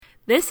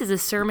This is a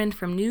sermon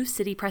from New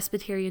City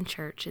Presbyterian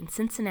Church in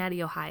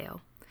Cincinnati,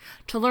 Ohio.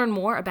 To learn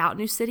more about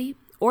New City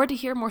or to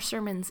hear more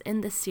sermons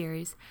in this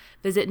series,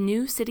 visit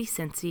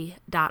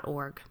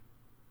newcitycincy.org.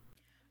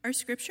 Our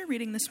scripture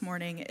reading this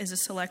morning is a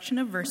selection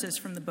of verses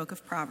from the book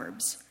of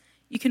Proverbs.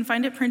 You can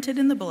find it printed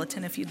in the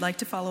bulletin if you'd like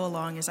to follow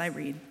along as I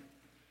read.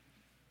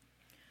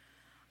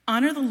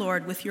 Honor the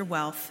Lord with your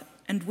wealth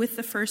and with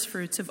the first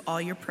fruits of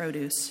all your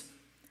produce.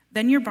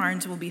 Then your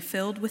barns will be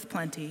filled with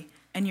plenty,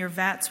 and your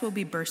vats will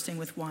be bursting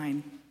with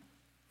wine.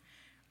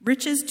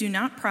 Riches do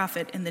not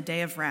profit in the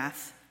day of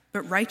wrath,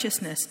 but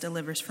righteousness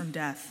delivers from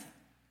death.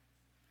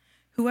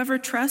 Whoever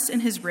trusts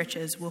in his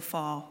riches will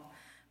fall,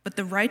 but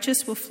the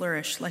righteous will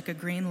flourish like a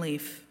green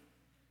leaf.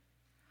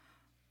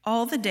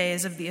 All the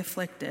days of the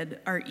afflicted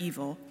are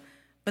evil,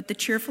 but the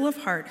cheerful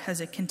of heart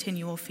has a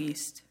continual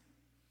feast.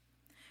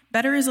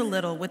 Better is a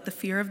little with the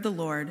fear of the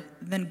Lord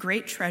than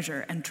great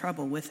treasure and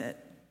trouble with it.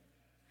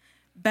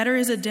 Better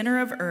is a dinner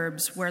of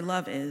herbs where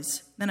love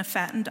is than a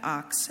fattened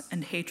ox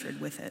and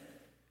hatred with it.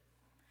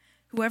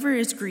 Whoever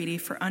is greedy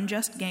for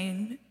unjust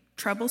gain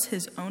troubles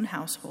his own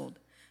household,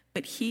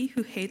 but he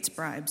who hates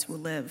bribes will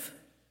live.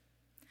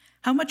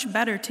 How much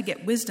better to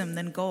get wisdom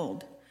than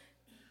gold?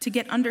 To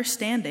get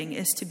understanding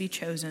is to be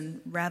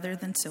chosen rather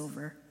than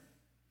silver.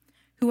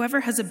 Whoever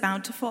has a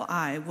bountiful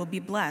eye will be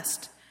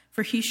blessed,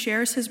 for he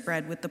shares his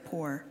bread with the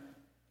poor.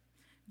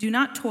 Do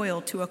not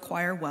toil to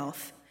acquire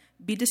wealth.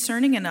 Be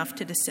discerning enough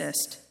to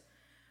desist.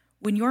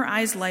 When your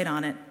eyes light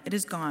on it, it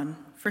is gone,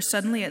 for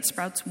suddenly it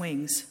sprouts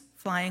wings,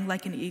 flying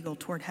like an eagle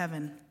toward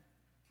heaven.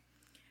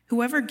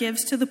 Whoever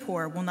gives to the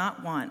poor will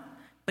not want,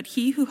 but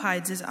he who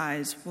hides his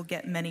eyes will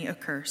get many a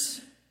curse.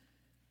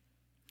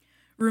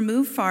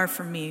 Remove far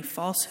from me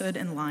falsehood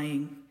and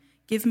lying.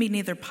 Give me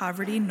neither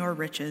poverty nor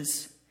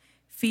riches.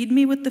 Feed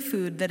me with the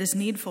food that is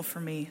needful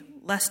for me,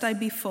 lest I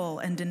be full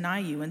and deny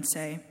you and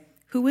say,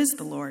 "Who is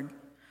the Lord?"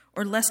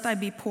 Or lest I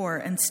be poor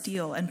and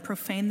steal and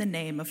profane the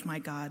name of my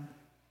God.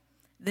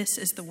 This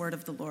is the word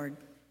of the Lord.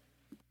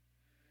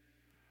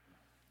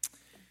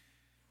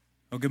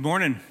 Well, good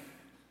morning.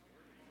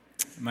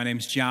 My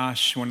name's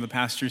Josh, one of the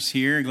pastors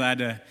here. Glad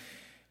to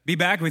be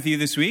back with you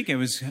this week. I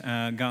was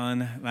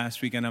gone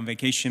last weekend on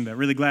vacation, but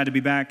really glad to be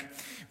back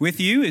with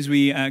you as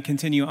we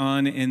continue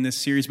on in this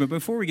series. But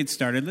before we get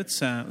started, let's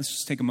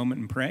just take a moment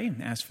and pray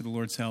and ask for the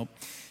Lord's help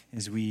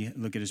as we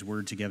look at his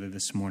word together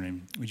this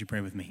morning. Would you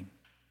pray with me?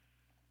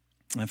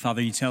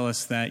 Father, you tell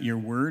us that your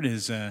word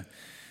is a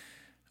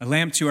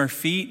lamp to our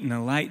feet and a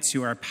light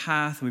to our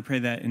path. We pray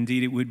that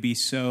indeed it would be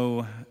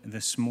so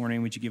this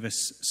morning. Would you give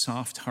us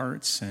soft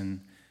hearts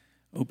and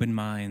open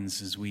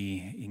minds as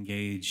we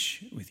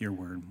engage with your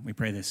word? We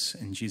pray this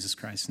in Jesus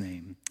Christ's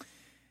name.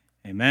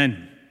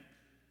 Amen.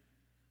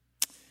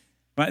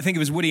 Well, I think it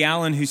was Woody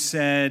Allen who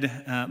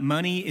said,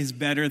 money is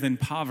better than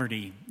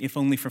poverty, if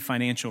only for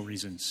financial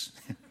reasons.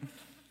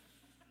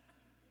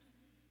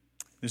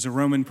 There's a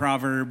Roman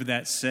proverb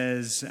that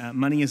says,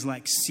 money is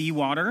like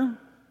seawater.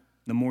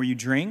 The more you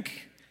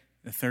drink,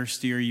 the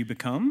thirstier you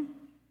become.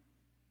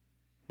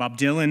 Bob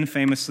Dylan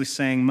famously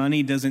sang,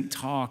 money doesn't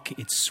talk,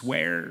 it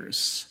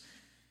swears.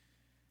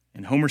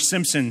 And Homer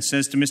Simpson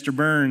says to Mr.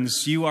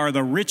 Burns, you are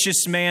the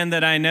richest man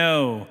that I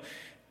know.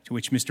 To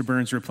which Mr.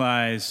 Burns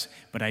replies,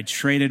 but I'd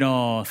trade it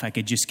all if I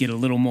could just get a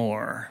little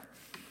more.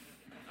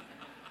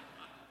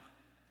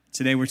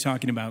 Today we're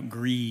talking about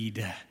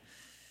greed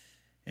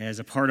as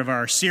a part of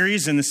our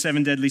series in the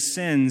 7 deadly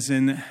sins.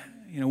 And,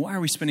 why are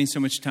we spending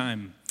so much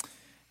time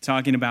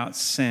talking about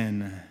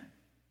sin?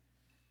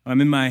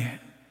 I'm in my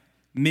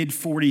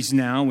mid-40s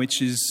now,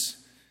 which is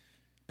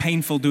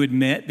painful to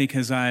admit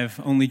because I've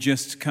only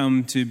just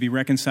come to be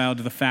reconciled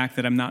to the fact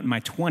that I'm not in my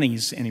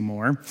 20s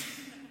anymore.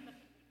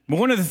 But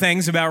one of the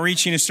things about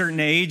reaching a certain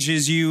age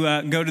is you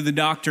go to the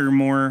doctor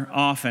more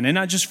often, and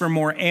not just for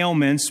more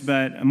ailments,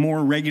 but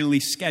more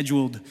regularly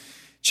scheduled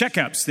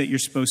checkups that you're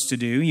supposed to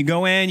do. You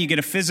go in, you get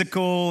a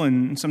physical,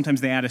 and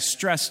sometimes they add a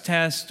stress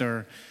test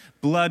or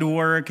blood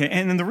work.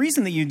 And the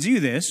reason that you do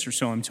this, or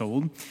so I'm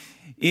told,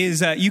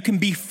 is you can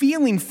be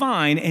feeling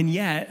fine and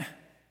yet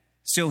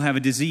still have a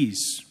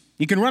disease.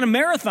 You can run a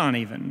marathon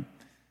even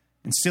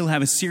and still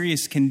have a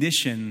serious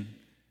condition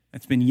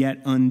that's been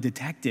yet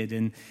undetected.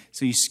 And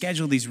so you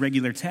schedule these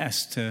regular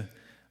tests to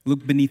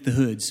look beneath the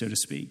hood, so to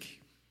speak.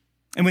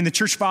 And when the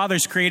church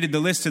fathers created the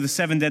list of the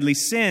 7 deadly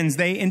sins,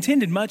 they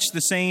intended much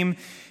the same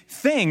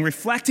thing,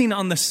 reflecting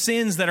on the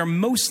sins that are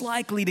most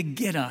likely to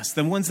get us,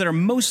 the ones that are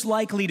most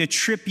likely to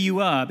trip you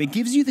up. It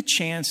gives you the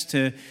chance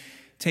to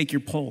take your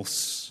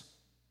pulse,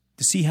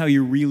 to see how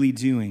you're really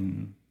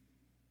doing.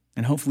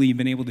 And hopefully you've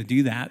been able to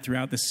do that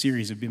throughout this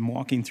series. I've been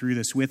walking through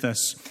this with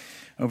us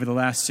over the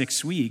last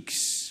 6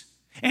 weeks.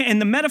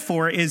 And the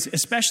metaphor is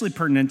especially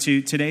pertinent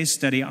to today's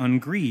study on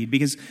greed,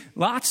 because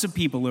lots of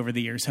people over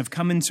the years have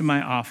come into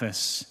my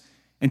office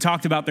and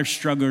talked about their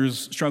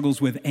struggles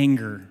with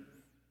anger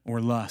or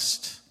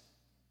lust.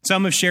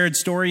 Some have shared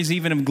stories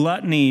even of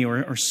gluttony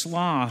or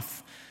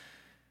sloth.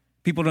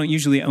 People don't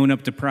usually own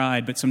up to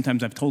pride, but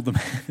sometimes I've told them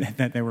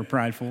that they were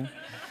prideful.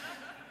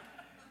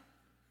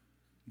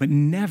 But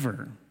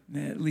never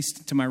at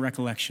least to my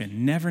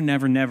recollection,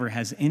 never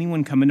has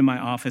anyone come into my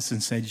office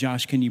and said,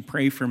 Josh, can you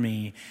pray for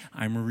me?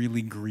 I'm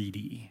really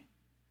greedy.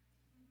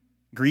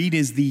 Greed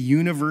is the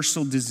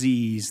universal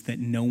disease that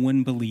no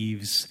one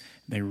believes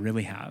they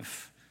really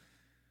have.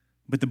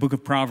 But the book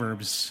of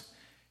Proverbs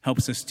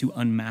helps us to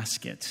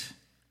unmask it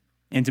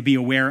and to be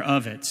aware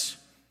of it.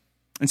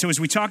 And so as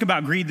we talk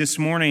about greed this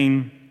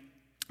morning,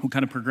 we'll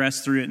kind of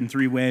progress through it in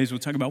three ways. We'll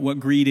talk about what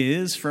greed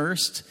is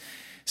first.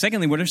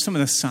 Secondly, what are some of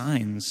the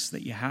signs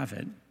that you have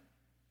it?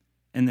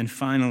 And then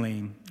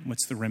finally,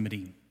 what's the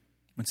remedy?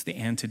 What's the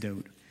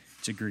antidote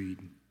to greed?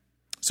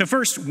 So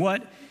first,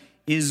 what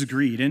is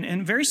greed?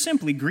 And very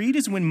simply, greed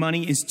is when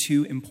money is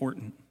too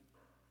important.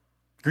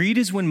 Greed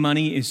is when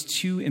money is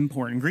too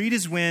important. Greed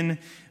is when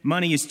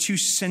money is too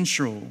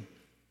central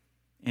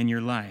in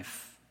your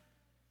life.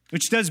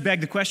 Which does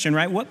beg the question,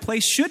 right? What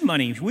place should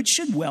money, what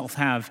should wealth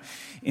have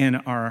in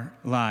our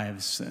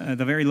lives?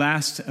 The very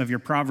last of your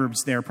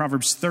Proverbs there,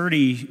 Proverbs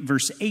 30,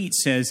 verse 8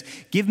 says,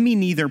 give me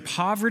neither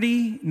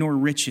poverty nor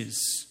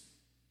riches.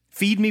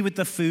 Feed me with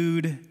the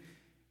food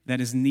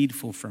that is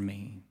needful for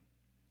me.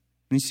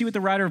 And you see what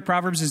the writer of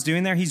Proverbs is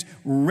doing there? He's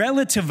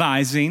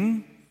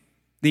relativizing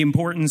the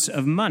importance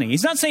of money.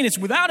 He's not saying it's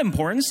without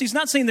importance. He's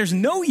not saying there's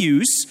no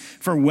use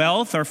for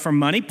wealth or for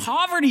money.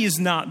 Poverty is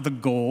not the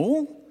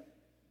goal.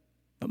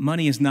 But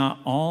money is not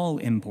all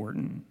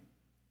important.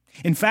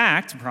 In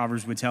fact,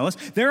 Proverbs would tell us,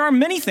 there are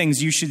many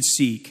things you should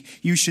seek,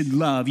 you should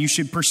love, you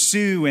should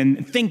pursue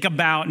and think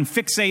about and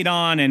fixate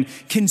on and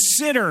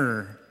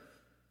consider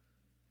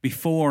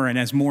before and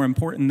as more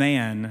important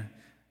than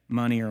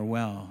money or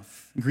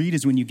wealth. Greed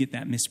is when you get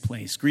that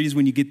misplaced. Greed is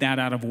when you get that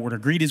out of order.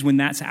 Greed is when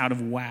that's out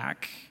of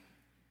whack.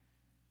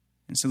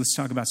 And so let's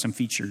talk about some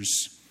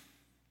features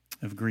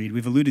of greed.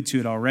 We've alluded to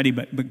it already,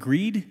 but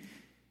greed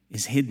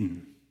is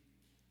hidden.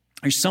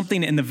 There's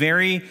something in the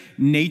very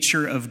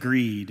nature of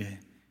greed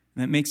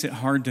that makes it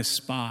hard to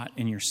spot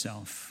in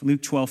yourself.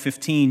 Luke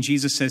 12:15,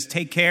 Jesus says,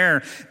 take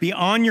care, be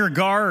on your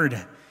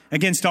guard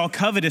against all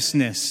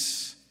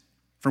covetousness,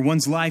 for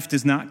one's life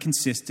does not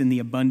consist in the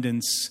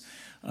abundance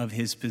of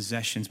his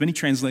possessions. Many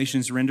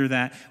translations render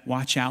that,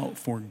 watch out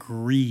for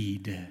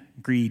greed.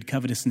 Greed,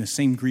 covetousness,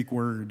 same Greek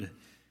word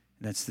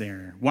that's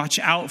there. Watch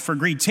out for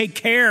greed. Take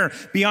care,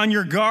 be on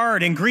your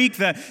guard. In Greek,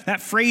 that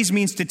phrase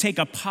means to take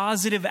a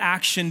positive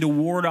action to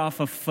ward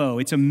off a foe.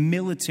 It's a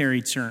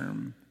military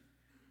term.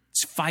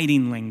 It's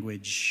fighting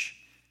language.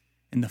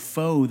 And the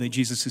foe that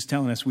Jesus is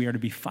telling us we are to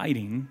be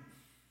fighting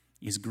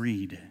is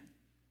greed.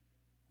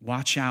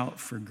 Watch out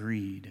for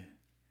greed.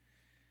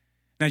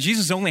 Now,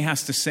 Jesus only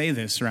has to say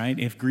this, right,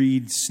 if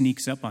greed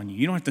sneaks up on you.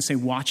 You don't have to say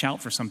watch out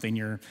for something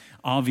you're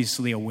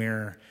obviously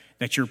aware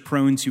that you're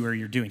prone to or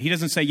you're doing. He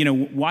doesn't say,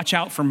 watch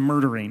out for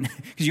murdering,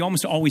 because you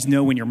almost always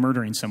know when you're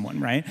murdering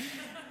someone, right?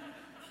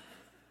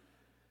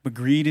 But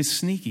greed is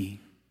sneaky.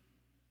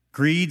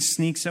 Greed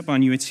sneaks up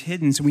on you. It's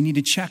hidden, so we need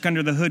to check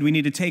under the hood. We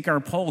need to take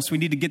our pulse. We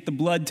need to get the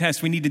blood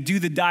test. We need to do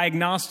the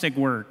diagnostic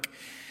work.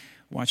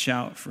 Watch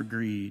out for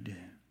greed.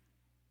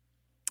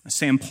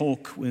 Sam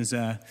Polk was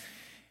a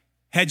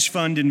hedge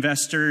fund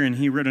investor, and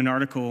he wrote an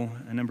article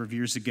a number of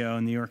years ago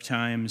in the New York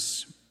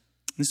Times.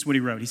 This is what he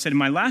wrote. He said, in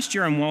my last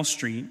year on Wall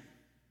Street,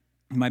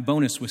 my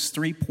bonus was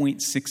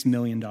 $3.6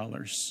 million,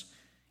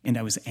 and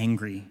I was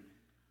angry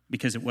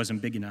because it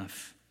wasn't big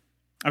enough.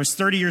 I was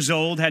 30 years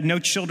old, had no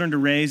children to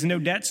raise, no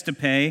debts to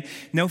pay,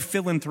 no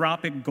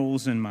philanthropic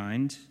goals in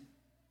mind.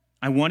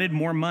 I wanted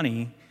more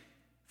money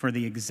for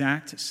the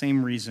exact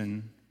same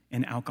reason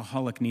an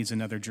alcoholic needs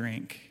another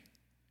drink.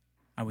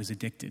 I was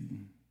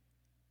addicted.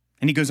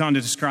 And he goes on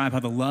to describe how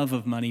the love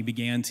of money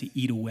began to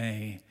eat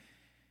away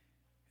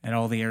at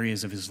all the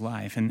areas of his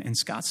life. And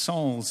Scott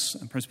Sauls,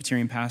 a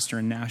Presbyterian pastor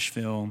in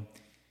Nashville,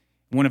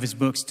 in one of his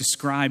books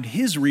described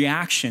his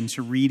reaction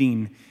to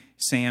reading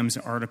Sam's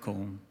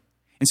article.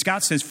 And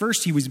Scott says,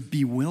 first, he was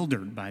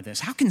bewildered by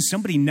this. How can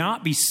somebody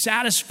not be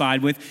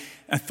satisfied with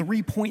a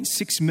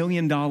 $3.6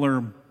 million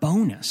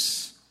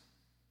bonus?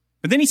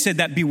 But then he said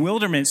that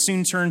bewilderment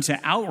soon turned to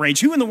outrage.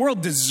 Who in the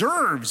world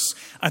deserves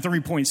a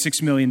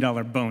 $3.6 million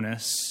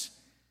bonus?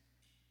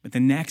 But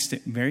the next,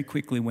 it very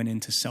quickly went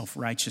into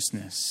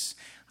self-righteousness.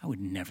 I would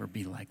never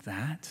be like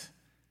that.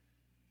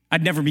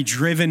 I'd never be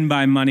driven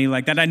by money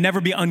like that. I'd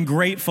never be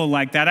ungrateful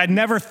like that. I'd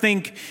never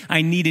think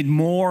I needed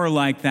more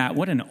like that.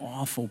 What an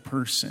awful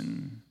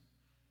person.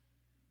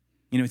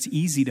 It's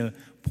easy to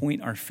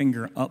point our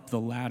finger up the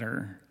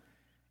ladder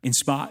and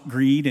spot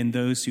greed in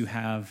those who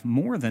have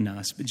more than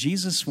us. But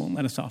Jesus won't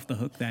let us off the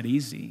hook that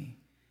easy.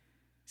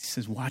 He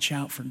says, watch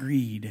out for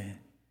greed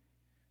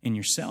in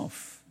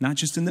yourself, not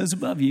just in those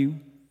above you,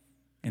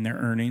 in their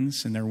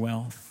earnings and their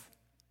wealth.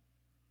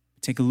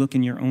 Take a look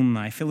in your own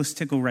life. Phyllis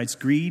Tickle writes,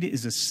 greed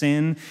is a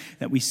sin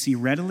that we see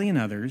readily in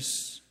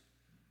others,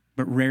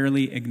 but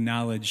rarely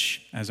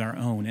acknowledge as our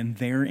own, and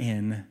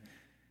therein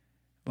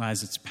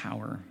lies its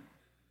power.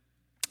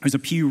 There's a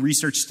Pew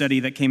Research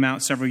study that came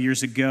out several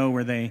years ago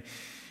where they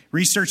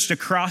researched a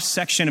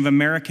cross-section of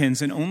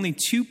Americans, and only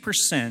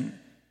 2%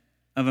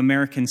 of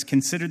Americans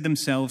considered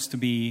themselves to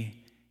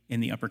be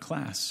in the upper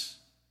class.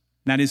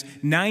 That is,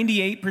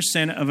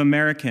 98% of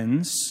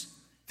Americans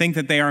think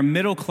that they are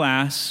middle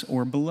class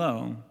or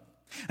below.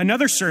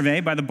 Another survey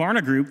by the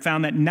Barna Group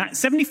found that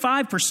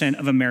 75%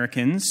 of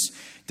Americans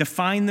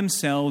define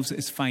themselves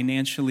as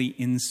financially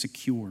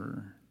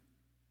insecure.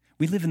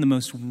 We live in the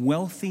most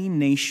wealthy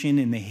nation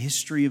in the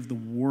history of the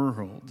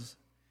world,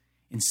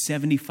 and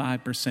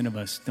 75% of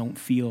us don't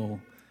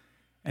feel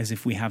as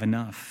if we have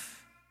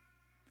enough.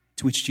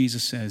 To which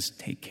Jesus says,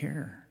 take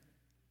care.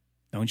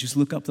 Don't just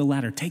look up the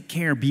ladder. Take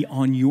care. Be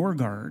on your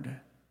guard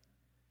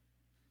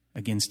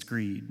against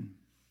greed.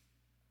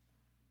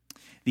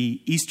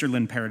 The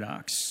Easterlin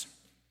paradox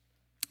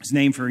is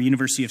named for a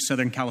University of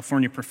Southern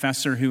California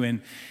professor who in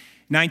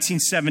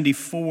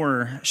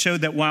 1974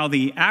 showed that while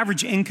the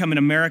average income in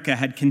America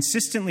had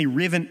consistently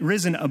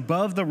risen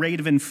above the rate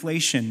of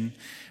inflation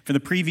for the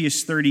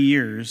previous 30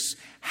 years,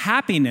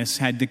 happiness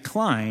had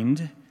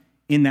declined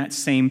in that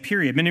same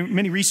period.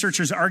 Many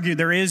researchers argue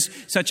there is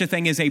such a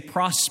thing as a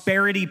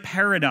prosperity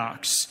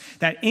paradox,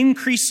 that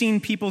increasing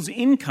people's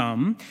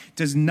income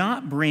does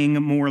not bring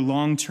more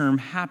long-term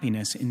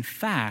happiness. In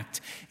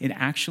fact, it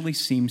actually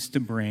seems to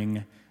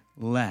bring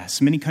less.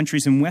 Many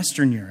countries in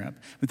Western Europe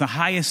with the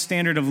highest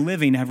standard of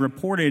living have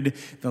reported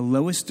the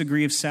lowest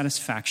degree of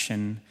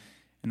satisfaction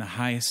and the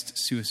highest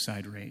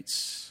suicide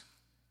rates.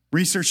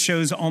 Research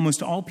shows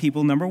almost all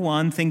people, number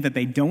one, think that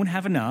they don't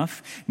have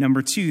enough.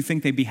 Number two,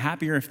 think they'd be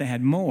happier if they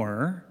had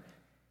more.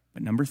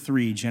 But number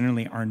three,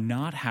 generally are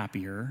not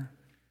happier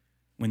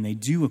when they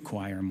do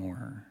acquire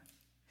more.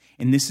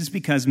 And this is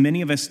because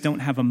many of us don't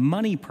have a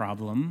money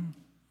problem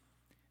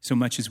so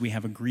much as we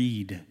have a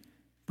greed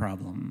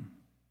problem.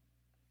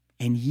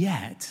 And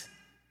yet,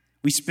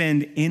 we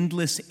spend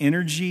endless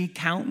energy,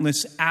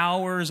 countless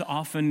hours,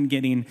 often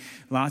getting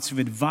lots of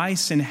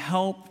advice and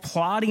help,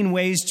 plotting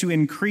ways to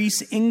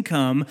increase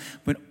income,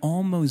 but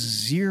almost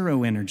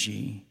zero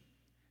energy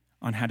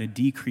on how to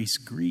decrease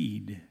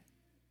greed.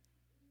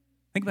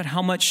 Think about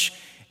how much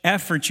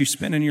effort you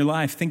spend in your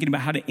life thinking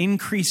about how to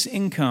increase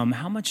income.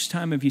 How much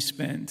time have you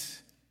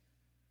spent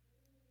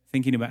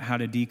thinking about how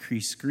to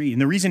decrease greed?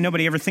 And the reason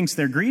nobody ever thinks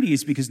they're greedy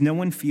is because no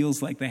one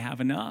feels like they have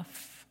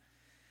enough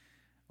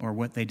or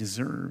what they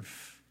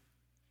deserve.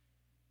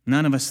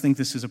 None of us think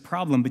this is a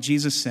problem, but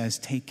Jesus says,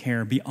 take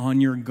care, be on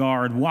your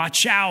guard,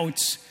 watch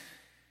out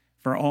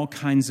for all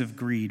kinds of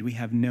greed. We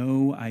have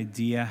no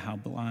idea how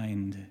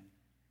blind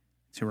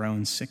to our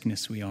own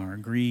sickness we are.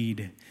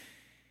 Greed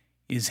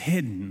is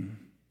hidden.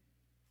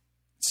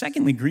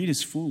 Secondly, greed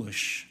is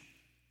foolish.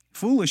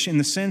 Foolish in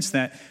the sense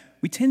that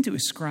we tend to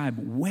ascribe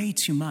way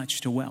too much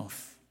to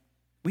wealth.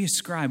 We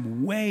ascribe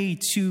way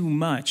too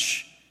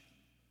much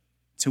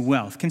to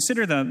wealth.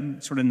 Consider the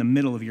sort of in the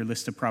middle of your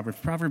list of Proverbs,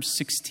 Proverbs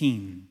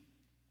 16,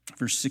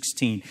 verse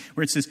 16,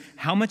 where it says,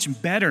 how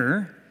much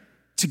better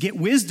to get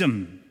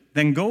wisdom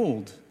than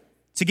gold.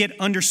 To get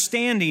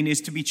understanding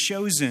is to be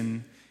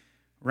chosen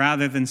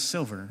rather than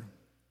silver.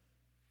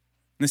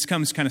 This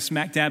comes kind of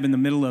smack dab in the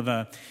middle of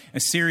a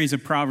series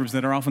of Proverbs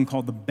that are often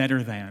called the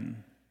better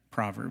than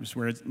Proverbs,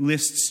 where it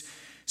lists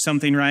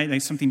something, right?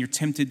 Like something you're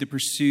tempted to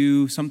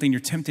pursue, something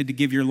you're tempted to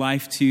give your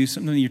life to,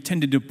 something you're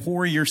tempted to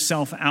pour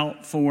yourself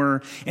out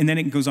for. And then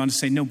it goes on to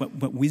say, no,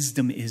 but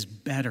wisdom is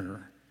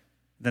better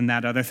than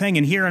that other thing.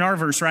 And here in our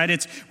verse, right,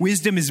 it's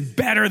wisdom is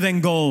better than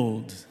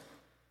gold.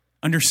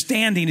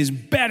 Understanding is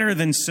better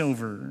than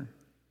silver.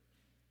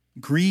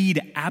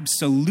 Greed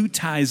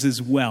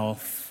absolutizes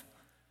wealth.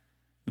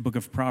 The book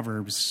of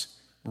Proverbs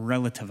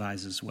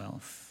relativizes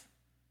wealth.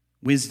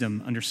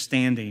 Wisdom,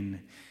 understanding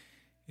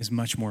is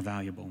much more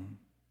valuable.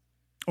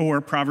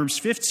 Or Proverbs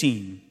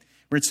 15,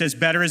 where it says,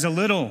 better is a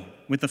little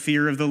with the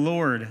fear of the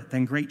Lord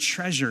than great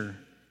treasure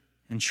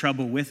and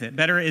trouble with it.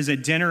 Better is a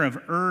dinner of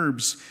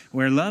herbs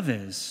where love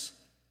is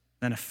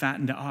than a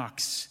fattened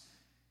ox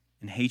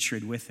and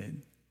hatred with it.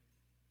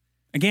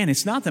 Again,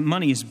 it's not that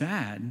money is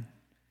bad.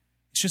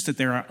 It's just that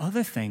there are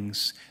other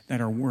things that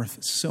are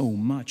worth so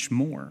much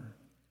more.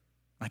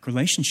 Like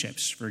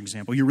relationships, for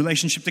example. Your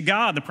relationship to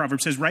God, the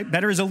proverb says, right?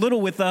 Better is a little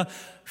with the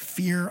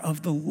fear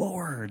of the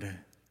Lord.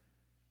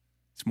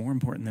 It's more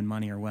important than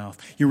money or wealth.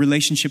 Your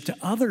relationship to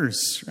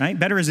others, right?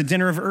 Better is a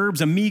dinner of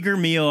herbs, a meager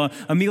meal,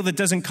 a meal that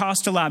doesn't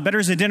cost a lot. Better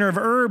is a dinner of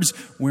herbs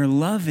where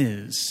love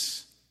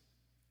is,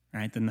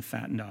 right? Than the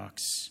fattened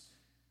ox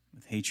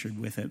with hatred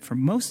with it. For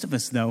most of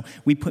us, though,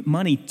 we put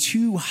money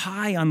too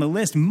high on the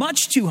list,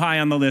 much too high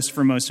on the list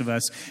for most of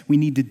us. We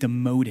need to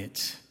demote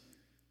it.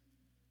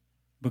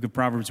 The book of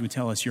Proverbs would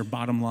tell us your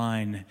bottom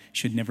line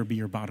should never be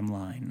your bottom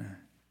line.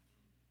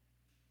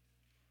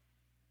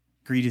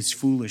 Greed is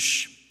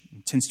foolish.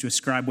 It tends to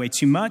ascribe way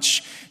too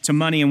much to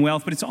money and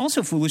wealth, but it's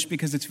also foolish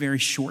because it's very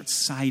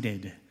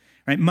short-sighted.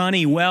 Right?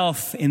 Money,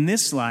 wealth in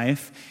this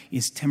life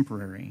is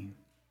temporary.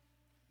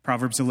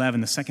 Proverbs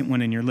 11, the second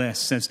one in your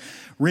list, says,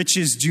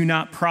 riches do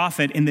not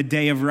profit in the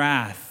day of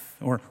wrath,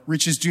 or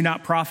riches do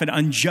not profit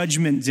on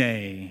judgment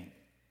day,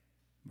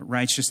 but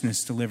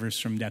righteousness delivers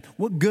from death.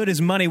 What good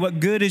is money? What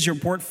good is your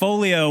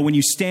portfolio when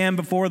you stand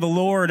before the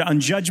Lord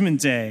on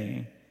judgment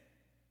day?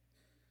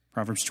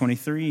 Proverbs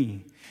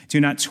 23, do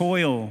not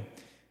toil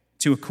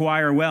to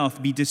acquire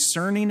wealth, be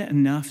discerning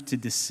enough to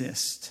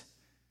desist.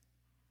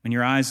 When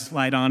your eyes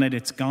light on it,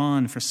 it's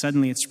gone, for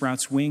suddenly it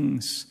sprouts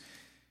wings,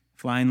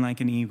 flying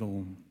like an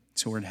eagle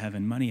toward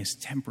heaven. Money is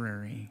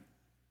temporary,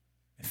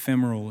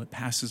 ephemeral, it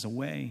passes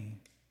away.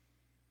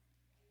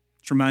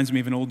 Which reminds me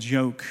of an old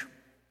joke.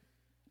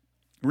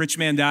 A rich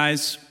man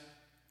dies,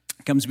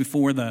 comes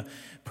before the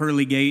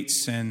pearly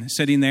gates, and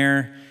sitting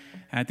there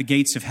at the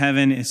gates of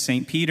heaven is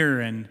St. Peter,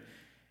 and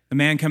the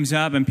man comes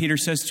up, and Peter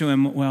says to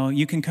him, well,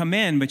 you can come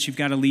in, but you've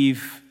got to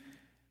leave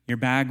your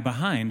bag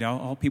behind.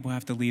 All people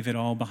have to leave it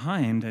all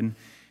behind. And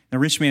the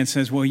rich man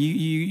says, well,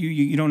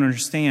 you don't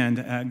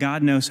understand.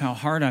 God knows how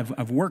hard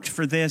I've worked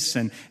for this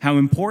and how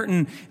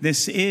important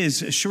this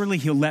is. Surely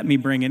he'll let me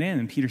bring it in.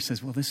 And Peter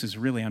says, well, this is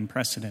really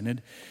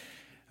unprecedented.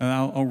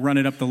 I'll run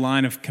it up the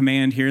line of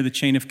command here, the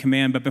chain of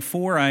command. But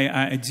before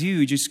I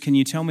do, just can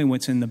you tell me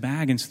what's in the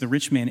bag? And so the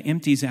rich man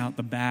empties out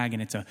the bag,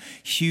 and it's a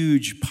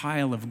huge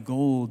pile of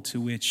gold,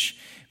 to which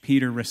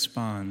Peter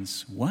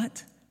responds,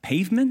 what?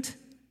 Pavement?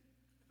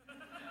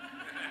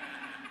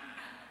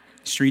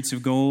 Streets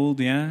of gold,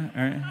 yeah?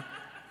 All right.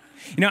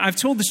 You know, I've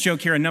told this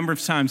joke here a number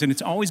of times, and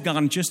it's always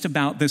gone just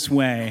about this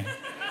way.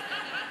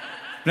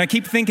 But I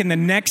keep thinking the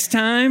next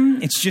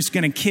time, it's just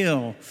going to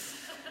kill.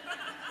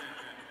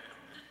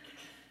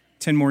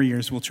 10 more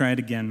years, we'll try it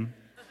again.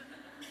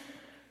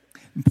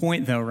 The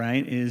point, though,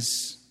 right,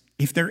 is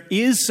if there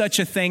is such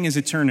a thing as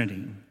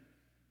eternity,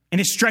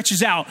 and it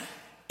stretches out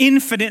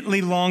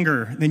infinitely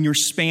longer than your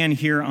span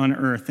here on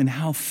earth, then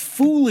how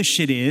foolish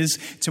it is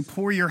to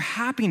pour your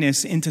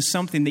happiness into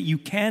something that you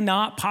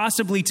cannot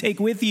possibly take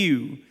with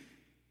you.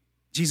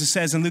 Jesus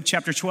says in Luke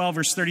chapter 12,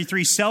 verse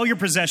 33, sell your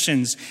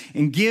possessions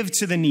and give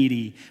to the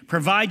needy.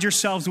 Provide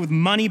yourselves with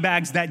money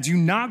bags that do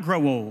not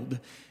grow old,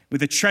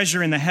 with a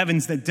treasure in the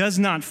heavens that does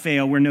not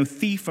fail, where no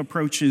thief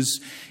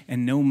approaches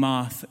and no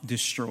moth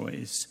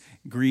destroys.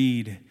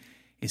 Greed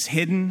is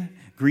hidden,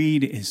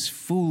 greed is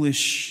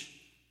foolish,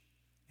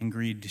 and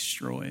greed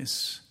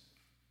destroys.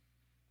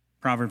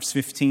 Proverbs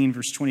 15,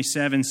 verse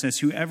 27 says,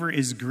 whoever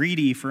is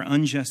greedy for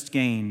unjust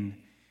gain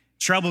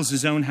troubles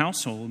his own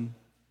household,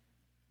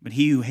 but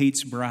he who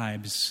hates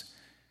bribes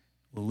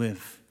will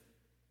live.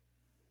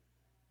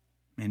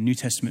 In a New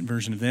Testament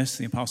version of this,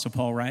 the Apostle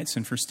Paul writes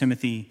in 1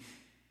 Timothy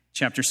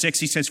Chapter 6,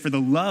 he says, for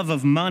the love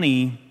of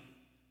money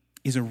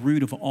is a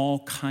root of all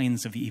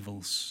kinds of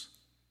evils.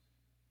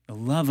 The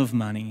love of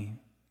money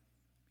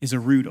is a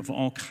root of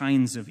all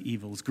kinds of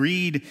evils.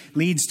 Greed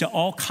leads to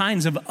all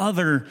kinds of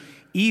other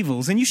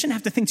evils. And you shouldn't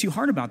have to think too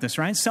hard about this,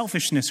 right?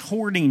 Selfishness,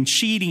 hoarding,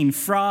 cheating,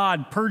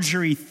 fraud,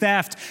 perjury,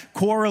 theft,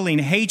 quarreling,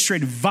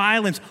 hatred,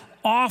 violence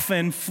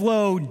often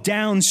flow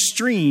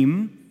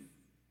downstream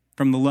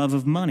from the love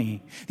of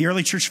money. The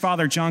early church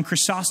father, John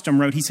Chrysostom,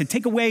 wrote, he said,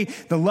 take away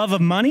the love of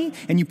money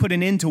and you put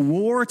an end to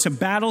war, to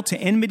battle, to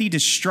enmity, to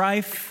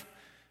strife,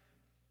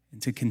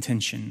 and to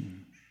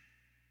contention.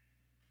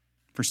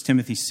 1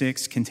 Timothy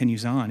 6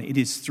 continues on. It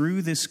is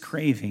through this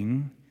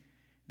craving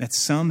that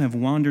some have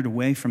wandered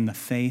away from the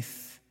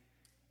faith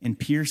and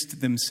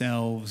pierced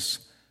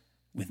themselves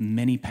with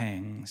many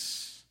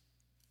pangs.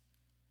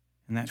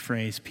 And that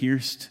phrase,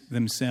 pierced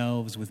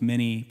themselves with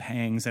many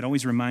pangs, that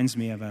always reminds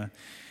me of a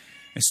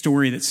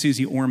story that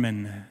Susie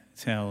Orman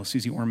tells.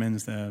 Susie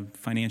Orman's the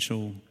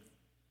financial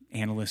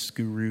analyst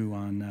guru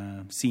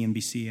on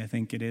CNBC, I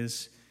think it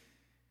is.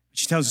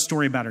 She tells a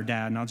story about her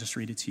dad, and I'll just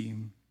read it to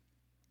you.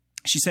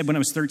 She said, when I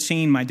was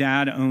 13, my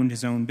dad owned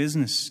his own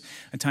business,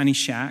 a tiny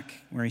shack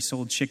where he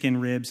sold chicken,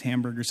 ribs,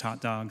 hamburgers,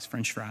 hot dogs,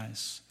 French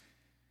fries.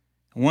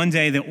 One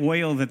day, the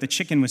oil that the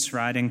chicken was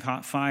fried in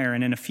caught fire,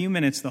 and in a few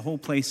minutes, the whole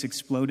place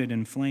exploded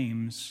in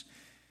flames.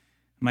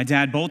 My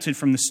dad bolted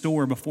from the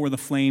store before the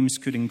flames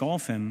could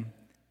engulf him.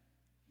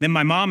 Then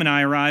my mom and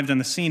I arrived on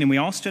the scene, and we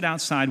all stood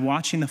outside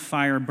watching the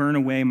fire burn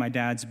away my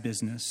dad's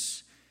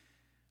business.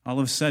 All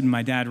of a sudden,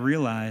 my dad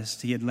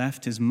realized he had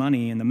left his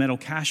money in the metal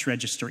cash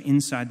register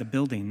inside the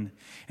building,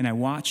 and I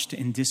watched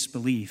in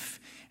disbelief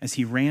as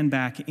he ran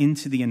back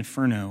into the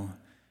inferno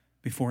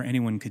before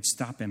anyone could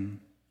stop him.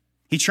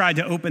 He tried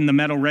to open the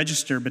metal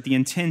register, but the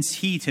intense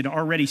heat had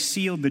already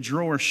sealed the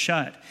drawer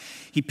shut.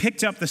 He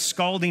picked up the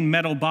scalding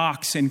metal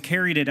box and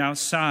carried it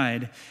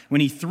outside.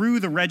 When he threw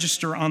the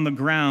register on the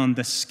ground,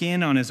 the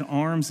skin on his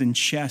arms and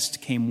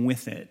chest came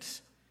with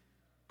it.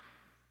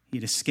 He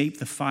had escaped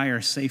the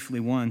fire safely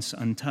once,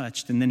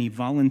 untouched, and then he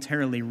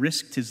voluntarily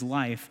risked his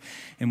life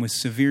and was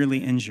severely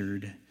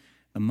injured.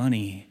 The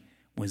money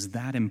was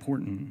that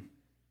important.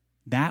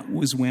 That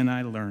was when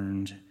I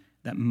learned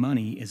that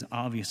money is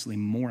obviously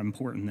more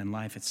important than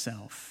life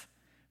itself.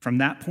 From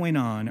that point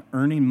on,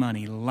 earning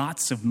money,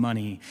 lots of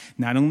money,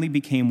 not only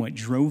became what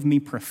drove me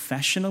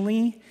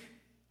professionally,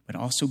 but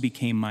also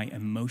became my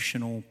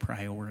emotional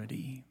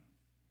priority.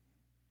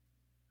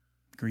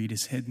 Greed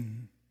is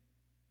hidden.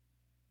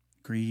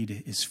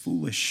 Greed is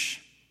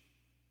foolish.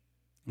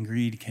 And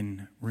greed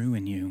can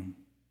ruin you,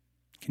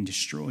 can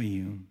destroy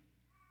you.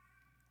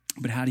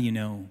 But how do you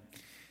know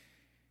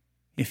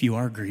if you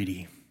are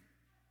greedy?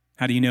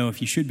 How do you know if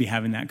you should be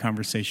having that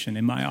conversation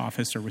in my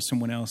office or with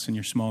someone else in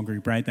your small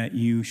group, right? That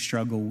you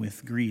struggle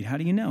with greed. How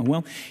do you know?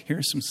 Well, here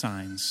are some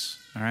signs.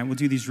 All right, we'll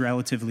do these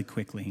relatively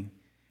quickly.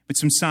 But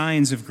some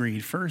signs of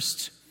greed.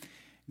 First,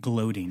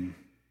 gloating.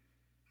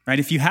 Right?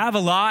 If you have a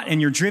lot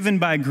and you're driven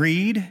by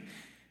greed,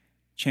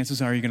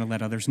 chances are you're going to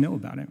let others know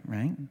about it,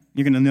 right?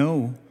 You're going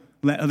to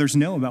let others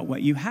know about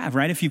what you have,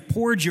 right? If you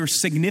poured your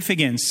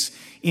significance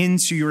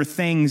into your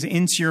things,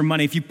 into your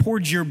money, if you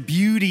poured your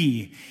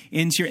beauty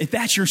if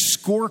that's your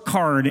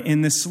scorecard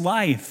in this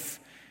life,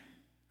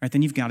 right,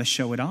 then you've got to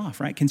show it off,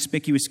 right?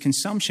 Conspicuous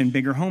consumption,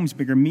 bigger homes,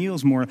 bigger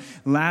meals, more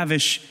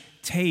lavish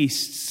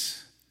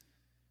tastes.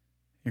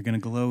 You're going to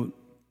gloat.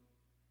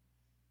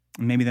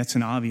 Maybe that's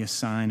an obvious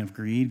sign of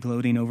greed,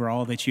 gloating over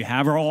all that you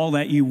have or all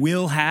that you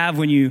will have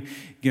when you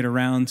get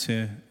around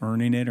to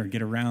earning it or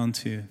get around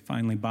to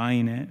finally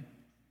buying it.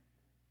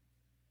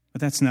 But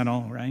that's not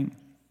all, right?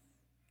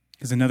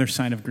 Because another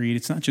sign of greed,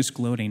 it's not just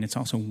gloating, it's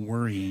also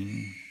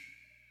worrying.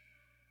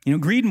 You know,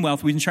 greed and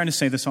wealth, we've been trying to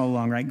say this all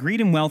along, right?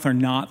 Greed and wealth are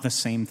not the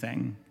same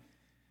thing.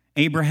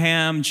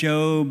 Abraham,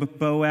 Job,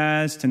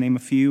 Boaz, to name a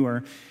few,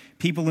 are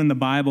people in the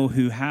Bible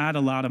who had a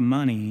lot of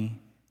money,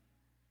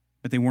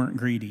 but they weren't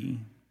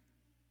greedy.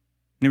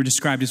 They were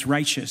described as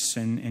righteous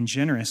and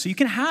generous. So you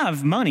can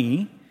have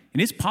money. It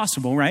is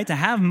possible, right, to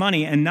have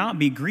money and not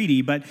be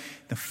greedy. But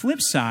the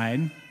flip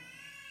side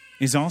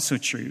is also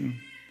true,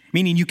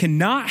 meaning you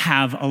cannot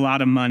have a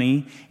lot of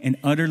money and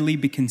utterly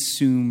be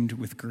consumed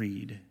with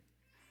greed.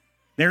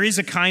 There is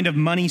a kind of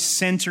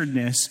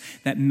money-centeredness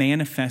that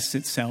manifests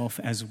itself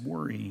as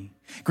worry.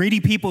 Greedy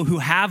people who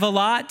have a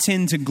lot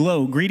tend to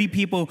gloat. Greedy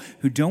people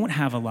who don't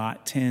have a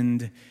lot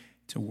tend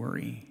to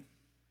worry,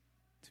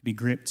 to be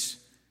gripped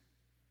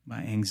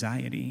by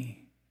anxiety.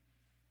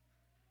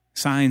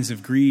 Signs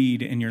of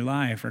greed in your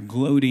life are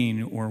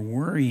gloating or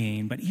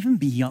worrying, but even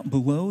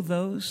below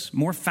those,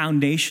 more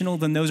foundational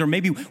than those, or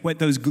maybe what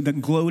the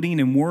gloating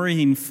and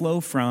worrying flow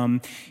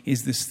from,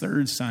 is this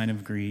third sign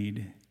of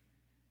greed,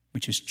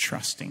 which is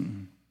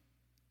trusting.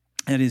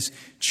 That is,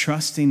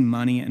 trusting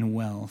money and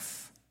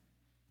wealth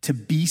to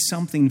be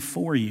something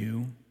for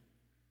you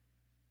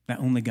that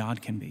only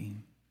God can be.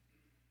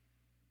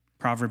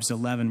 Proverbs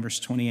 11, verse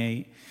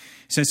 28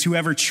 says,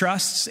 "Whoever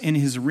trusts in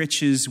his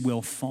riches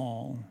will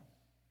fall,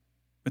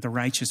 but the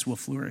righteous will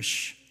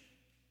flourish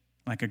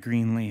like a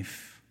green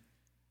leaf."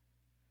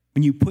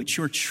 When you put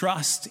your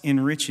trust in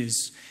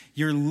riches,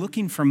 you're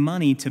looking for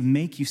money to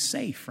make you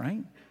safe,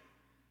 right?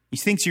 You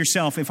think to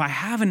yourself, if I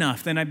have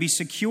enough, then I'd be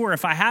secure.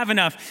 If I have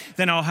enough,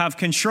 then I'll have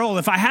control.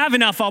 If I have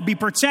enough, I'll be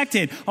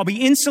protected. I'll be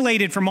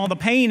insulated from all the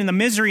pain and the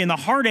misery and the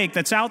heartache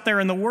that's out there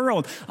in the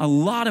world. A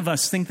lot of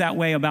us think that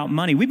way about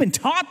money. We've been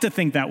taught to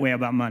think that way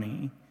about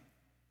money.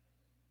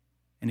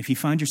 And if you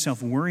find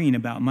yourself worrying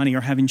about money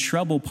or having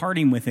trouble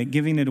parting with it,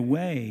 giving it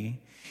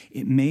away,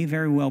 it may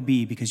very well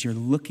be because you're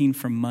looking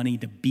for money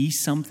to be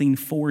something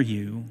for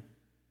you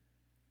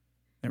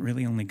that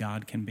really only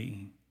God can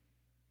be.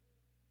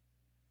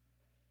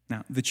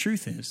 Now, the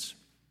truth is,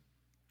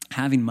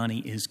 having money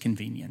is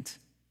convenient.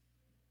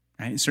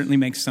 Right? It certainly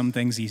makes some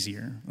things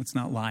easier. Let's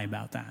not lie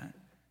about that.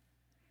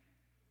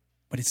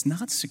 But it's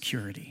not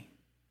security.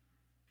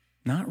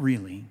 Not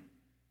really.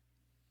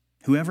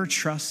 Whoever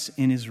trusts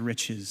in his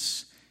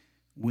riches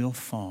will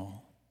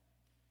fall.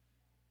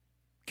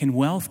 Can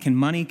wealth, can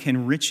money,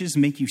 can riches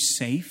make you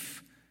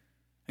safe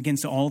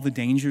against all the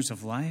dangers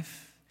of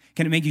life?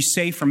 Can it make you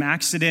safe from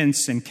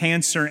accidents and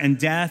cancer and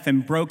death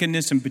and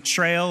brokenness and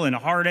betrayal and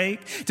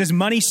heartache? Does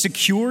money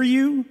secure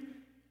you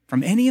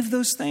from any of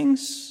those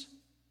things?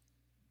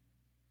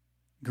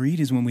 Greed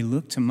is when we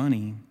look to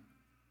money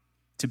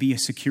to be a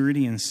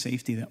security and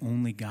safety that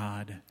only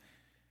God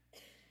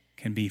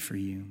can be for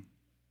you.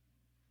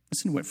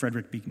 Listen to what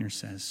Frederick Buechner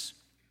says.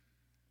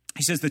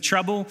 He says, "The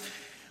trouble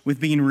with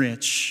being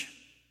rich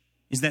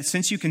is that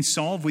since you can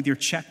solve with your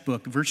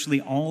checkbook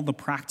virtually all the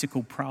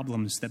practical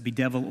problems that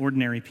bedevil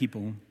ordinary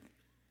people,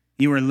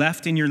 you are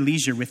left in your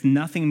leisure with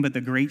nothing but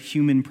the great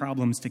human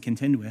problems to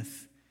contend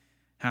with.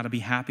 How to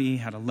be happy,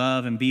 how to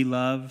love and be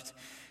loved,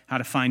 how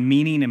to find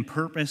meaning and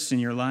purpose in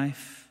your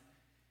life.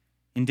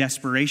 In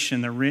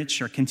desperation, the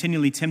rich are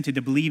continually tempted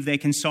to believe they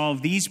can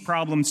solve these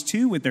problems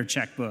too with their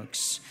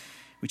checkbooks,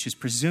 which is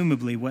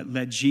presumably what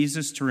led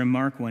Jesus to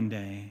remark one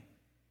day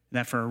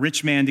that for a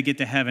rich man to get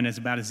to heaven is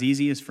about as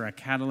easy as for a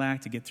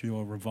Cadillac to get through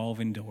a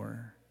revolving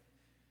door."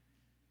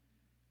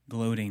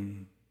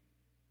 Gloating,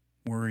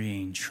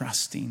 worrying,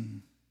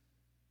 trusting,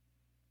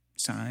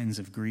 signs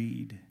of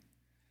greed.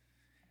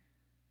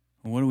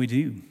 Well, what do we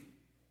do?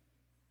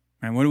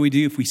 Right, what do we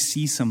do if we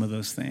see some of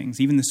those things?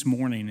 Even this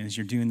morning as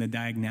you're doing the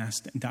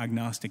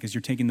diagnostic, as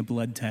you're taking the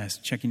blood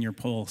test, checking your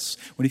pulse,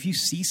 what if you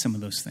see some of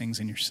those things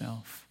in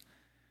yourself?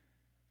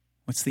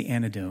 What's the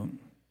antidote?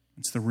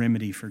 What's the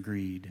remedy for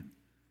greed?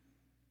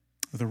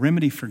 Well, the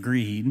remedy for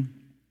greed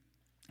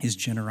is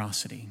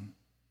generosity.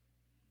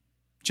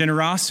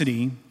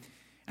 Generosity,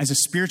 as a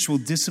spiritual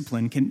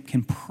discipline,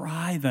 can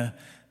pry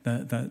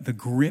the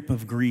grip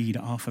of greed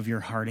off of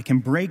your heart. It can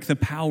break the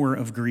power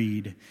of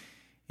greed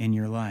in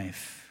your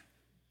life.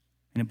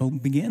 And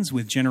it begins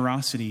with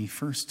generosity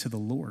first to the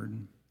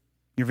Lord.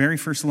 Your very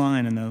first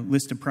line in the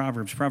list of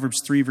Proverbs,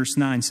 Proverbs 3, verse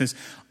 9 says,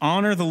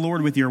 honor the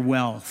Lord with your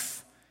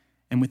wealth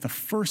and with the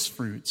first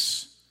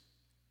fruits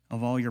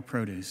of all your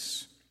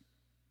produce.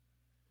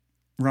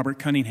 Robert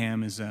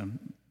Cunningham is a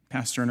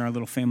pastor in our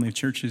little family of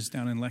churches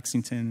down in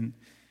Lexington.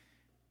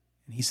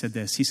 And he said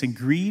this. He said,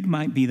 greed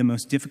might be the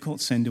most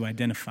difficult sin to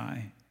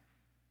identify.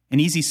 An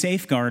easy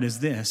safeguard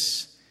is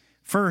this.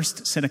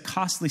 First, set a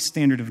costly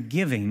standard of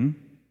giving,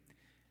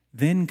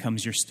 then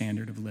comes your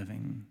standard of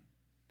living.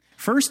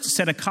 First,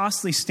 set a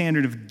costly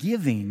standard of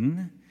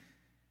giving,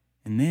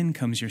 and then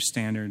comes your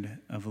standard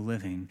of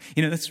living.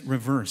 You know, that's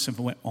reverse of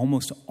what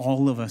almost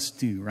all of us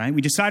do, right?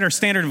 We decide our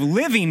standard of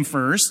living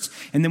first,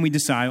 and then we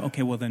decide,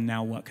 okay, well, then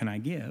now what can I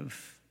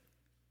give?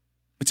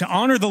 But to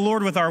honor the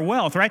Lord with our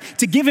wealth, right?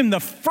 To give him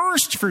the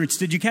first fruits.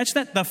 Did you catch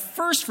that? The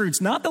first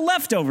fruits, not the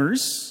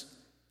leftovers.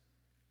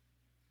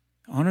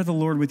 Honor the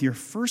Lord with your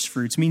first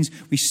fruits means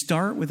we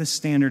start with a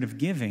standard of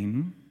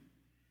giving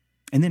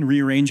and then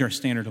rearrange our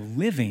standard of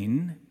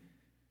living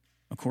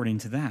according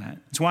to that.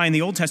 That's why in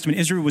the Old Testament,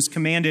 Israel was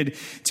commanded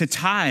to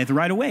tithe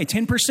right away,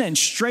 10%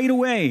 straight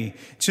away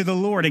to the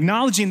Lord,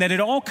 acknowledging that it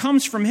all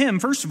comes from him,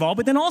 first of all,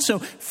 but then also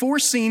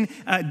forcing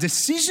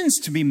decisions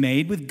to be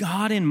made with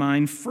God in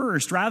mind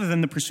first, rather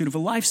than the pursuit of a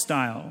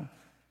lifestyle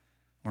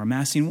or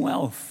amassing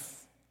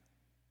wealth.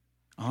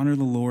 Honor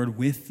the Lord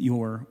with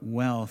your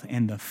wealth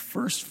and the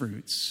first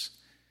fruits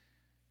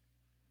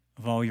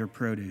of all your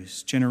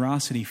produce.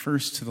 Generosity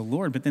first to the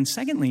Lord, but then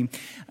secondly,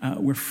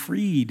 we're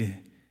freed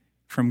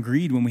from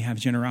greed when we have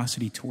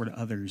generosity toward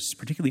others,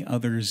 particularly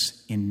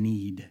others in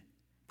need.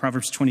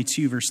 Proverbs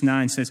 22, verse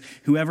 9 says,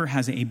 whoever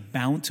has a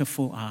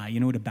bountiful eye, you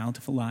know what a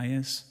bountiful eye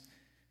is?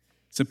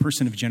 It's a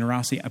person of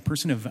generosity, a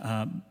person of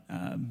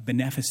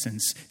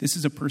beneficence. This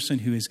is a person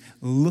who is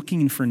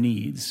looking for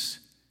needs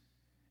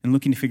and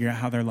looking to figure out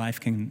how their life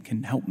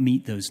can help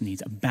meet those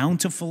needs. A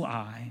bountiful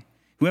eye.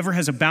 Whoever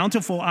has a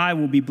bountiful eye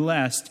will be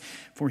blessed,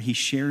 for he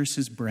shares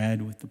his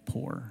bread with the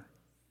poor.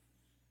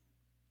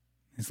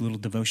 His little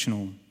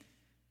devotional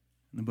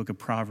in the book of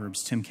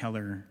Proverbs, Tim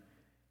Keller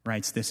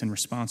writes this in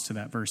response to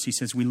that verse. He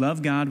says, we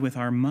love God with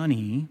our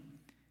money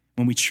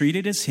when we treat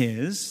it as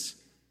his,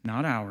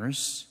 not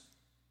ours,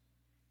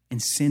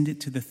 and send it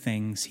to the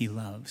things he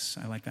loves.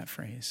 I like that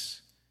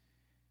phrase.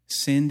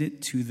 Send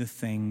it to the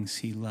things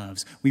he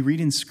loves. We read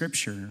in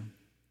Scripture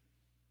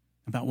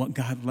about what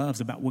God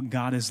loves, about what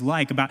God is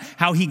like, about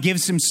how he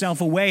gives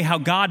himself away, how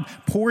God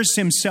pours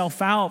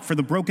himself out for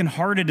the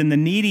brokenhearted and the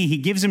needy. He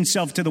gives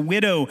himself to the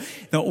widow,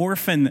 the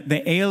orphan,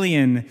 the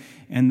alien,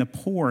 and the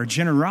poor.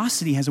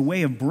 Generosity has a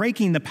way of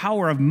breaking the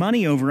power of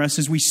money over us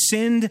as we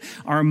send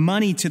our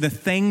money to the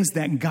things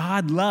that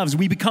God loves.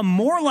 We become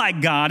more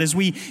like God as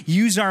we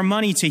use our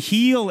money to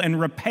heal and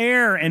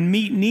repair and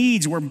meet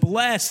needs. We're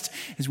blessed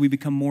as we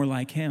become more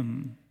like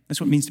him. That's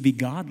what it means to be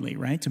godly,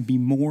 right? To be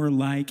more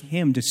like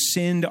him, to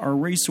send our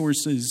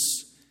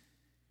resources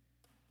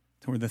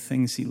toward the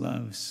things he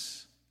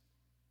loves.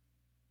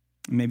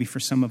 And maybe for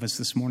some of us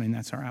this morning,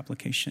 that's our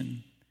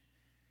application.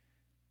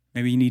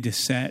 Maybe you need to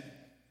set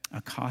a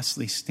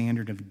costly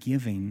standard of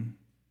giving,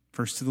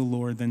 first to the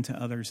Lord, then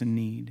to others in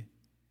need.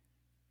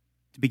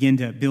 To begin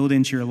to build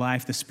into your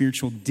life the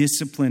spiritual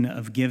discipline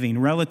of giving,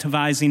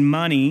 relativizing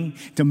money,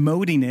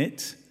 demoting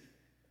it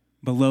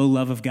below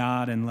love of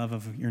God and love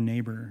of your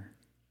neighbor.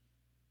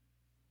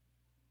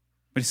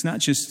 But it's not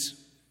just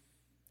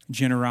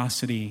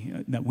generosity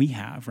that we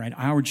have, right?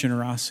 Our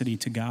generosity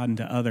to God and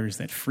to others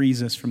that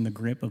frees us from the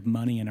grip of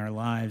money in our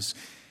lives.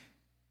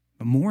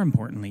 But more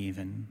importantly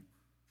even,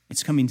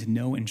 it's coming to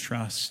know and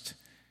trust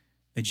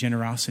the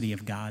generosity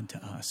of God to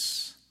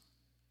us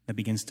that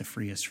begins to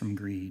free us from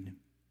greed.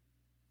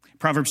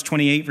 Proverbs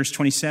 28, verse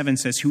 27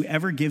 says,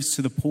 whoever gives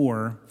to the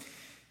poor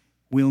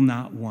will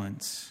not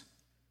want.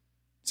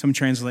 Some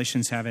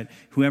translations have it,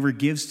 whoever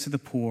gives to the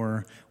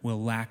poor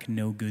will lack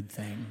no good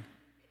thing.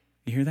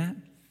 You hear that?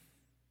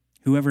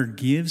 Whoever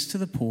gives to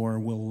the poor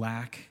will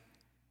lack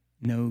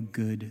no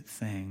good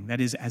thing.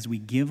 That is, as we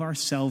give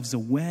ourselves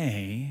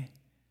away,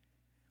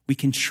 we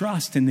can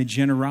trust in the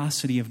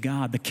generosity of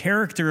God. The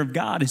character of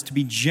God is to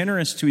be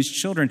generous to his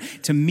children,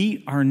 to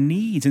meet our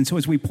needs. And so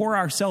as we pour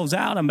ourselves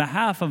out on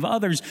behalf of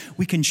others,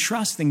 we can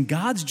trust in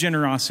God's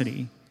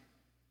generosity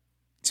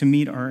to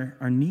meet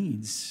our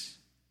needs.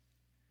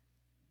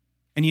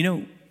 And you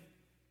know,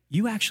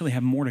 you actually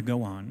have more to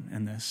go on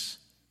in this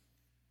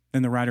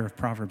than the writer of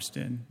Proverbs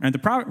did. And the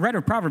writer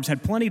of Proverbs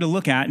had plenty to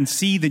look at and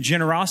see the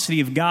generosity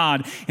of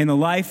God in the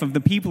life of the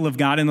people of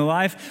God, in the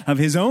life of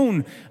his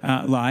own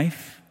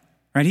life.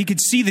 Right? He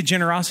could see the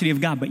generosity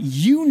of God, but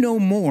you know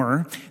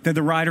more than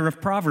the writer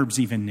of Proverbs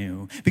even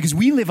knew, because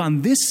we live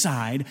on this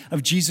side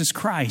of Jesus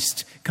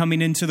Christ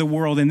coming into the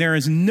world, and there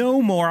is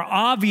no more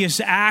obvious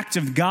act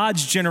of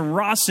God's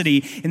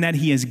generosity in that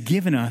he has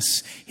given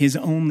us his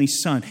only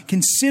son.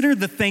 Consider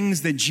the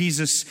things that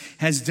Jesus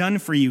has done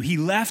for you. He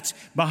left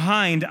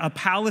behind a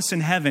palace in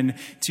heaven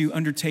to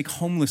undertake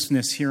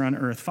homelessness here on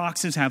earth.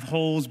 Foxes have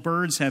holes,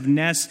 birds have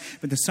nests,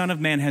 but the Son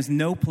of Man has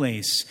no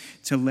place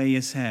to lay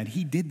his head.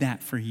 He did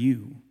that for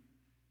you.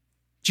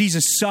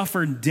 Jesus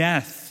suffered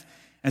death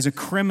as a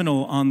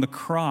criminal on the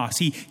cross.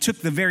 He took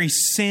the very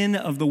sin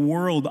of the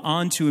world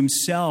onto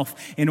himself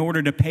in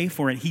order to pay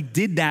for it. He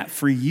did that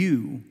for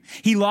you.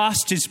 He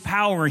lost his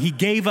power. He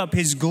gave up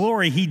his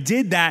glory. He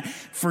did that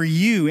for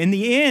you. In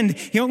the end,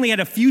 he only had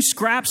a few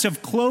scraps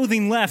of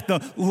clothing left,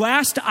 the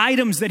last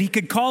items that he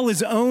could call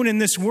his own in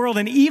this world.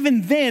 And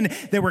even then,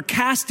 they were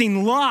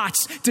casting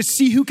lots to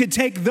see who could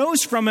take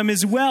those from him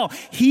as well.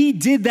 He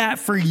did that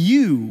for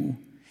you.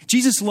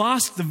 Jesus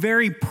lost the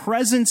very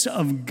presence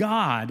of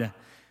God, a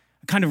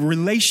kind of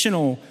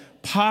relational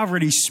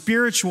poverty,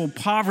 spiritual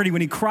poverty,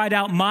 when he cried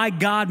out, my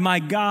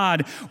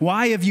God,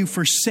 why have you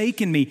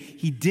forsaken me?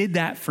 He did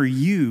that for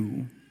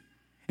you.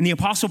 And the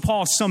Apostle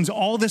Paul sums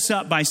all this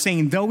up by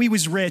saying, though he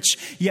was rich,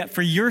 yet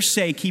for your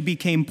sake he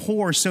became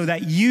poor, so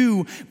that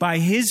you, by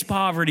his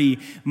poverty,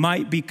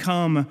 might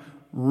become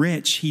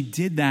rich. He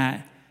did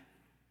that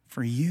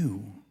for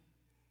you.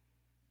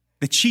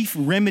 The chief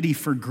remedy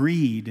for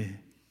greed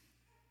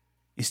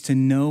is to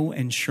know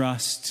and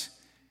trust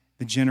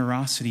the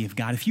generosity of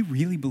God. If you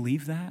really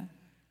believe that,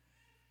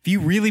 if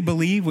you really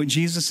believe what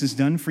Jesus has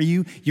done for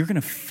you, you're going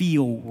to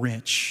feel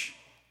rich.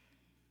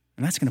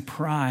 And that's going to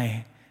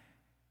pry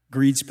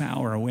greed's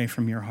power away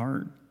from your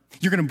heart.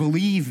 You're going to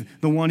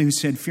believe the one who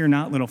said, fear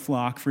not, little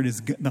flock, for it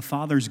is the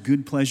Father's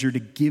good pleasure to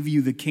give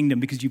you the kingdom,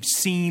 because you've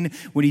seen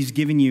what he's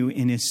given you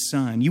in his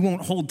Son. You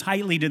won't hold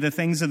tightly to the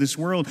things of this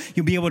world.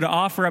 You'll be able to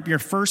offer up your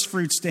first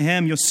fruits to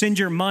him. You'll send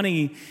your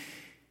money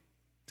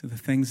to the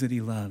things that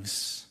he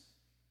loves.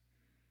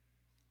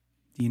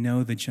 Do you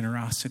know the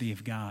generosity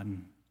of God?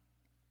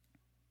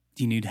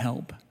 Do you need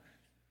help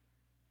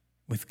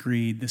with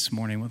greed this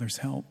morning? Well, there's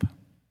help,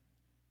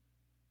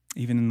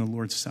 even in the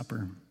Lord's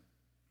Supper.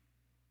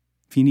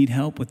 If you need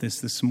help with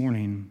this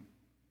morning,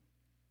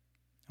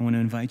 I want to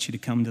invite you to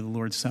come to the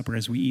Lord's Supper.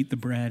 As we eat the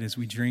bread, as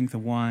we drink the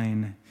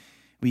wine,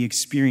 we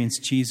experience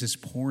Jesus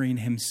pouring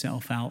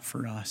himself out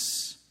for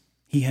us.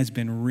 He has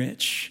been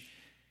rich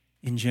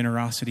in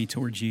generosity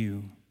towards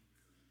you.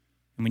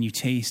 And when you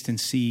taste and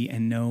see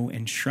and know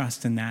and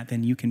trust in that,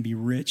 then you can be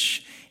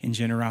rich in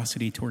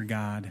generosity toward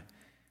God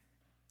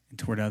and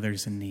toward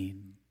others in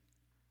need.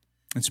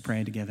 Let's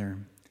pray together.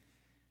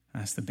 I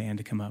ask the band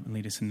to come up and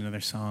lead us in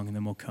another song, and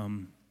then we'll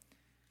come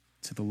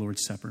to the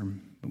Lord's Supper.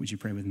 But would you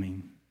pray with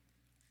me?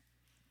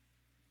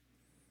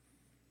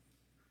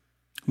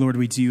 Lord,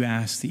 we do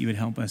ask that you would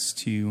help us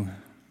to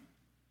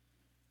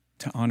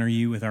honor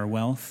you with our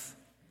wealth.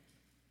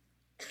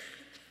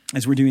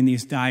 As we're doing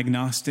these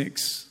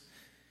diagnostics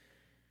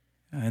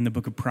in the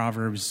book of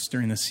Proverbs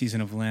during the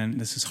season of Lent,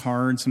 this is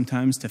hard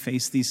sometimes to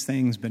face these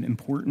things, but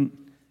important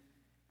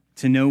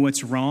to know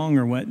what's wrong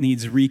or what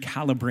needs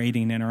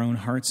recalibrating in our own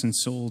hearts and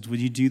souls. Would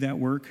you do that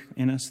work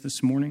in us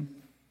this morning?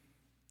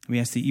 We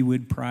ask that you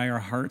would pry our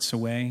hearts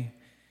away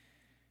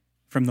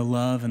from the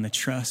love and the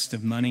trust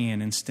of money,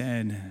 and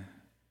instead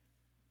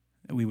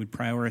that we would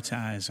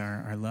prioritize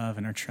our love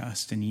and our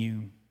trust in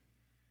you.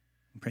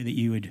 I pray that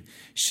you would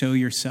show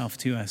yourself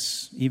to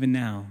us even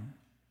now,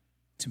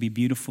 to be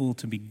beautiful,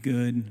 to be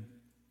good,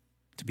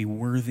 to be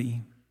worthy,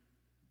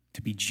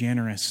 to be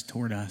generous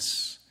toward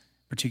us,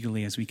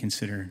 particularly as we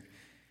consider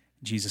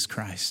Jesus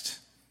Christ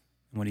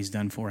and what he's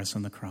done for us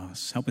on the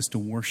cross. Help us to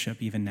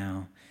worship even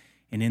now.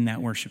 And in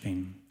that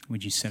worshiping,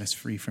 would you set us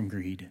free from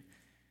greed?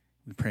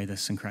 We pray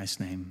this in Christ's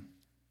name.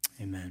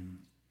 Amen.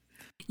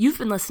 You've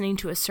been listening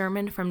to a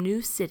sermon from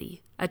New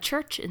City, a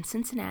church in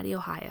Cincinnati,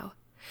 Ohio.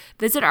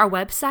 Visit our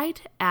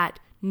website at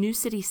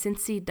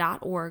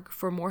newcitycincy.org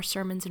for more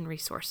sermons and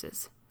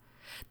resources.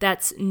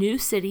 That's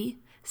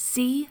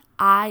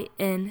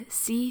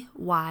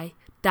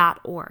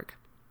newcitycincy.org.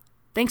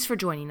 Thanks for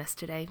joining us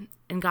today,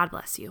 and God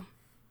bless you.